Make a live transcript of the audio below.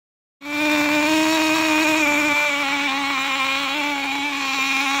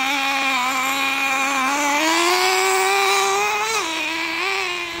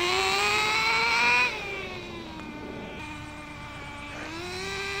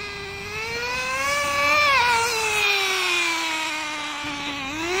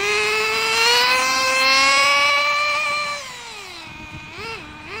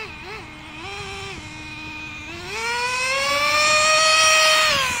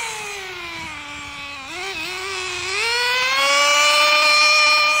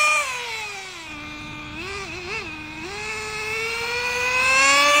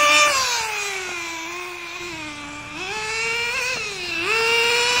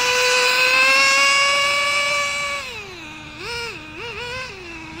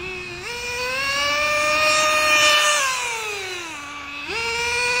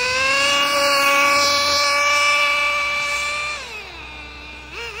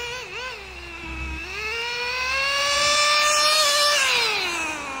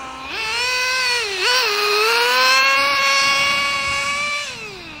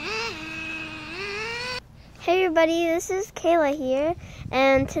everybody, this is Kayla here,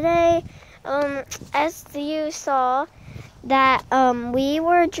 and today, as you saw, that we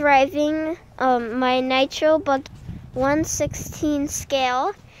were driving my Nitro Buggy 1/16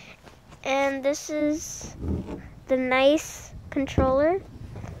 scale, and this is the nice controller,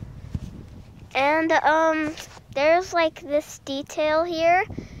 and there's like this detail here.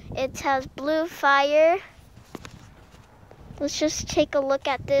 It has blue fire. Let's just take a look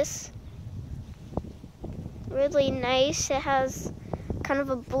at this. Really nice. It has kind of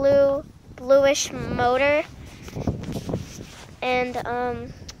a bluish motor, and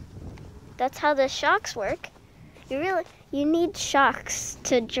that's how the shocks work. You need shocks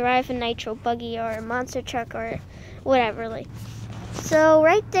to drive a Nitro Buggy or a monster truck or whatever. So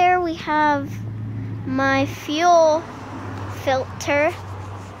right there we have my fuel filter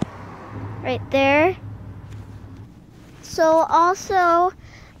right there. So also,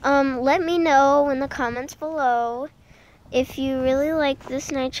 let me know in the comments below if you really like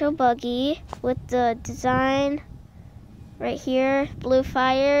this Nitro Buggy with the design right here, blue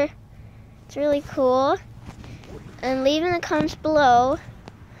fire. It's really cool. And leave in the comments below,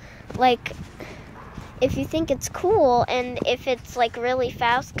 like, if you think it's cool and if it's like really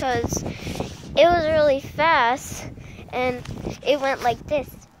fast, because it was really fast and it went like this,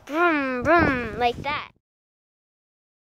 vroom, vroom, like that.